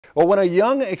Well, when a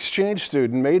young exchange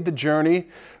student made the journey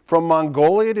from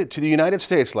Mongolia to the United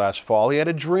States last fall, he had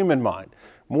a dream in mind.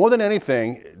 More than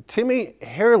anything, Timmy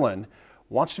Haerlin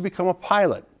wants to become a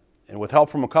pilot. And with help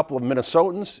from a couple of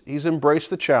Minnesotans, he's embraced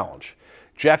the challenge.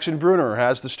 Jackson Bruner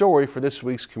has the story for this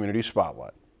week's Community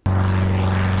Spotlight.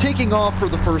 Taking off for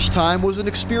the first time was an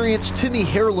experience Timmy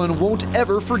Haerlin won't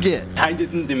ever forget. I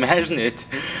didn't imagine it.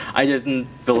 I didn't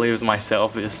believe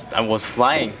myself. I was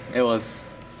flying. It was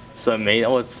so amazing. It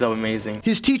was so amazing.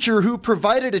 His teacher, who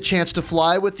provided a chance to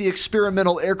fly with the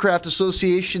Experimental Aircraft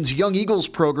Association's Young Eagles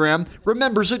program,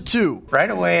 remembers it too. Right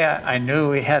away, I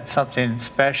knew we had something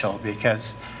special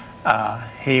because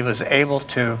he was able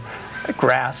to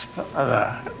grasp,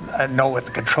 know what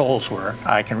the controls were.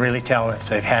 I can really tell if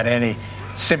they've had any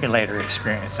simulator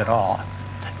experience at all.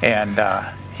 And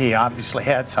he obviously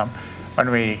had some.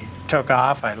 When we took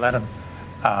off, I let him,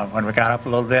 when we got up a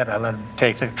little bit, I let him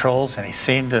take the controls, and he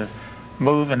seemed to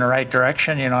move in the right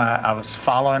direction. You know, I was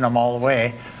following him all the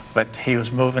way, but he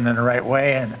was moving in the right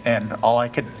way, and all I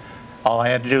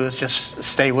had to do was just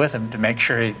stay with him to make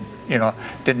sure he,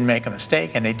 didn't make a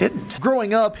mistake, and he didn't.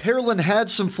 Growing up, Haerlin had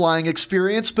some flying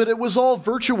experience, but it was all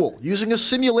virtual, using a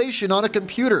simulation on a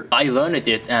computer. I learned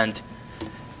it, and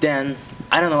then,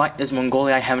 I don't know, like this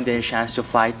Mongolia, I haven't had a chance to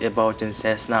fly a boat in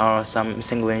Cessna or some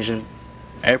single-engine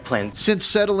airplane. Since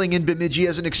settling in Bemidji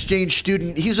as an exchange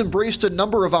student, he's embraced a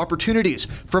number of opportunities,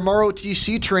 from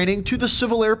ROTC training to the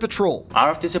Civil Air Patrol.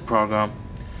 ROTC program,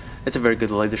 it's a very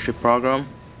good leadership program,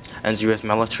 and the U.S.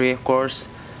 military, of course,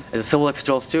 is a Civil Air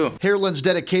Patrols too. Haerlin's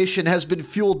dedication has been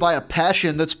fueled by a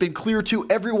passion that's been clear to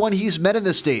everyone he's met in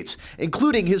the States,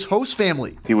 including his host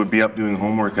family. He would be up doing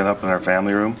homework and up in our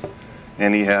family room,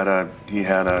 and he had a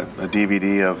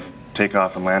DVD of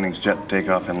takeoff and landings, jet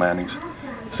takeoff and landings.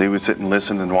 So he would sit and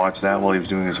listen and watch that while he was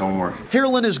doing his homework.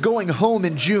 Haerlin is going home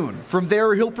in June. From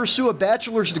there, he'll pursue a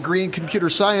bachelor's degree in computer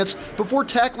science before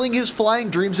tackling his flying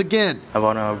dreams again. I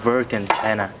want to work in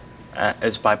China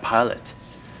as by pilot.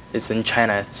 It's in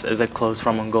China. It's close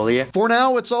from Mongolia. For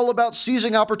now, it's all about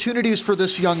seizing opportunities for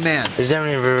this young man. Is there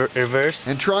any reverse?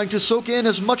 And trying to soak in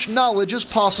as much knowledge as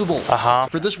possible.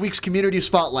 For this week's Community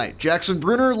Spotlight, Jackson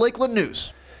Bruner, Lakeland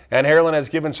News. And Haerlin has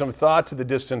given some thought to the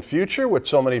distant future. With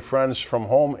so many friends from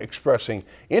home expressing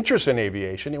interest in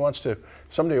aviation, he wants to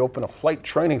someday open a flight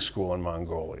training school in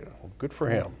Mongolia. Well, good for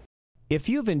him. If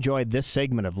you've enjoyed this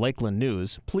segment of Lakeland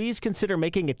News, please consider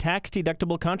making a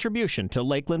tax-deductible contribution to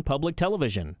Lakeland Public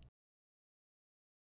Television.